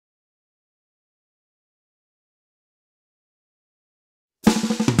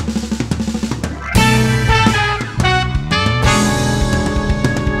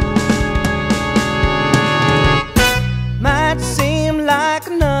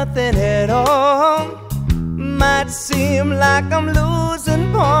nothing at all. Might seem like I'm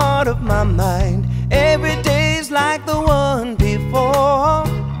losing part of my mind. Every day's like the one before.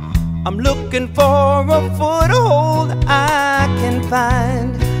 I'm looking for a foothold I can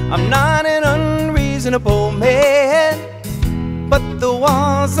find. I'm not an unreasonable man, but the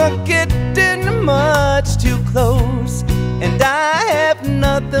walls are getting much too close, and I have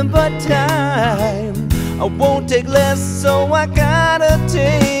nothing but time. I won't take less, so I gotta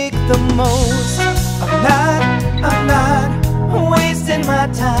take the most. I'm not wasting my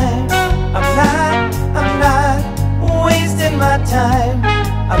time. I'm not wasting my time.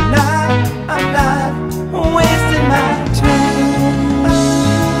 I'm not wasting my time.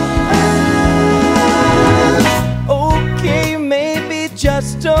 Okay, maybe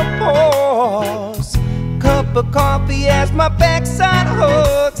just a pause. Cup of coffee as my backside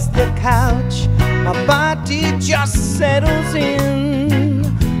hugs the couch. My body just settles in.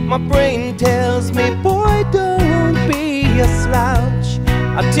 My brain tells me, boy, don't be a slouch.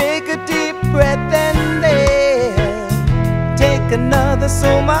 I take a deep breath and then take another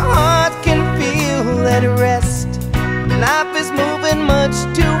so my heart can feel at rest. Life is moving much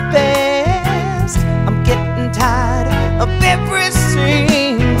too fast. I'm getting tired of every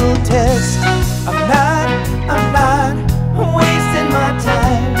single test. I'm not wasting my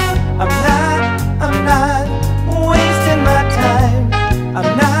time. I'm not wasting my time. I'm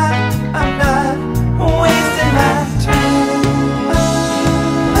not wasting my time.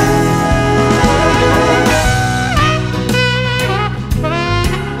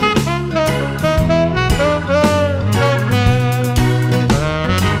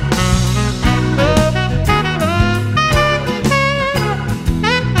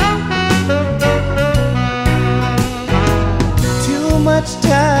 Too much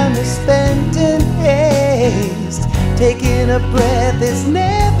time is spent in haste. Taking a breath is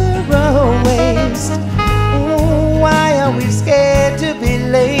never a waste. Why are we scared to be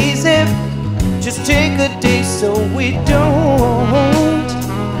lazy? Just take a day so we don't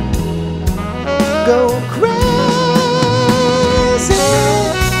go crazy.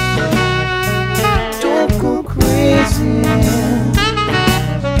 Don't go crazy.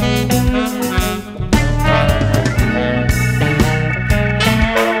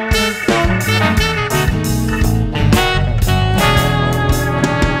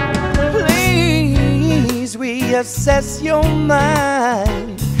 Assess your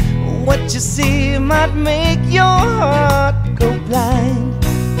mind. What you see might make your heart go blind.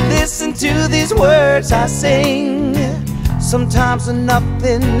 Listen to these words I sing. Sometimes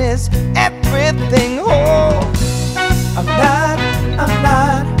nothing is everything. Oh, I'm not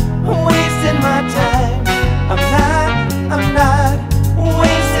wasting my time. I'm not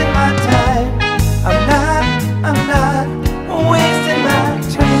wasting my time. I'm not wasting my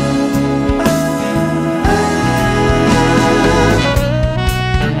time.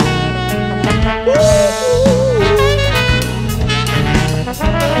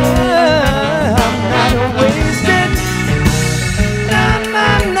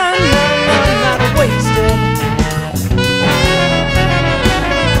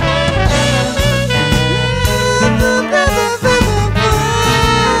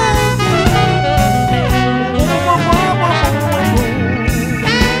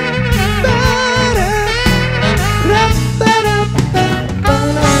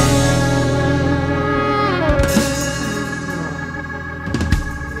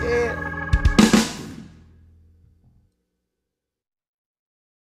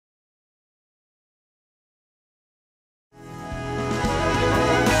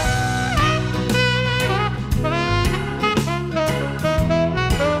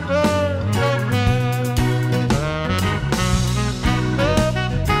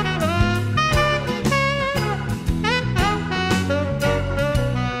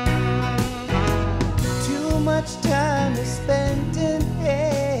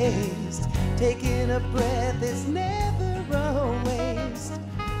 Taking a breath is never a waste.